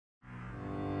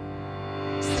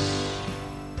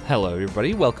Hello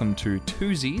everybody, welcome to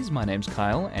Twosies. My name's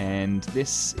Kyle, and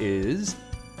this is...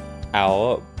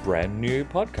 our brand new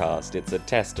podcast. It's a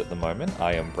test at the moment.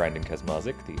 I am Brandon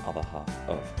Kazmarzik, the other half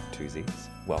of Twosies.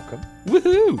 Welcome.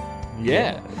 Woohoo!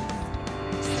 Yeah.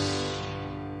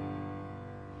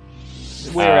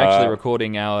 We're actually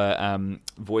recording our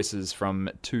voices from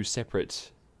two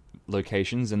separate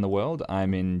locations in the world.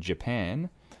 I'm in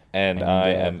Japan. And I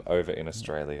am over in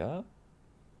Australia.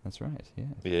 That's right, yeah.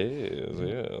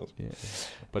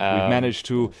 Yes. But we've managed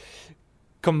to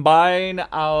combine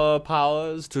our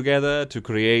powers together to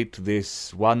create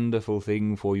this wonderful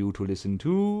thing for you to listen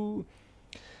to.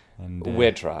 And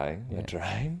We're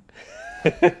trying.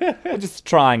 we're just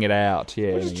trying it out,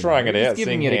 yeah. We're just trying it out. Just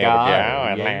giving seeing it a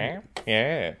how go.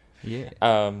 Yeah.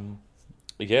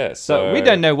 Yeah. So So we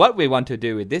don't know what we want to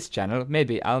do with this channel.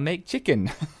 Maybe I'll make chicken.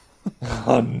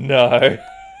 Oh no.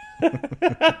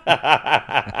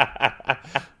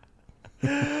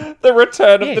 The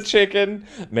return of the chicken.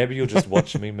 Maybe you'll just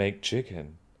watch me make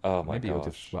chicken. Oh my Maybe gosh. you'll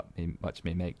just watch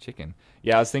me make chicken.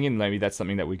 Yeah, I was thinking maybe that's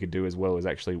something that we could do as well, is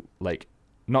actually like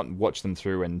not watch them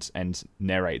through and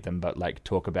narrate them, but like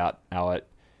talk about our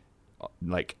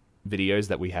like videos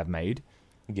that we have made.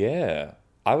 Yeah,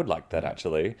 I would like that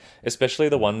actually, especially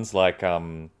the ones like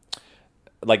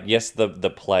yes,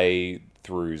 the play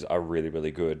throughs are really,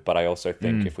 really good, but I also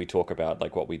think if we talk about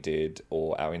like what we did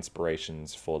or our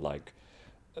inspirations for like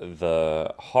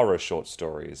the horror short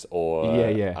stories or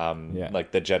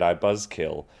like the Jedi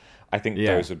Buzzkill, I think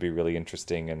those would be really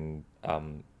interesting and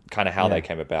kind of how they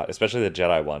came about, especially the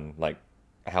Jedi one, like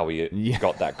how we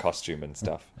got that costume and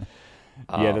stuff.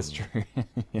 Yeah, that's true.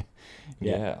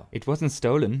 Yeah. It wasn't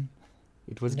stolen.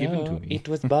 It was given to me. It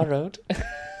was borrowed.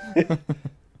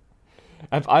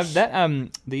 I've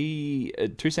the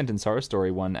two-sentence horror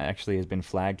story one actually has been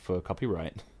flagged for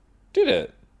copyright. Did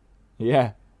it?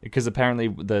 Yeah, because apparently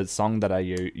the song that I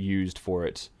used for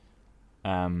it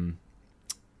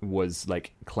was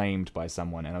like claimed by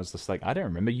someone, and I was just like, I don't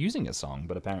remember using a song,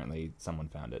 but apparently someone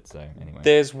found it. So anyway,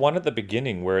 there's one at the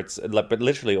beginning where it's like, but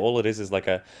literally all it is like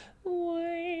a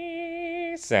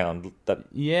sound that's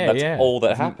all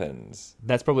that happens.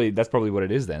 That's probably what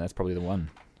it is then. That's probably the one.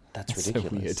 That's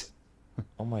ridiculous. So weird.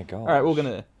 Oh my god! All right, we're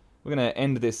gonna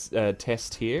end this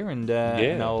test here, and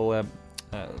I'll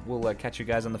we'll catch you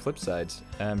guys on the flip side.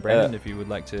 Brandon, if you would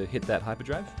like to hit that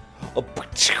hyperdrive.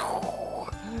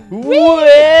 Whoa!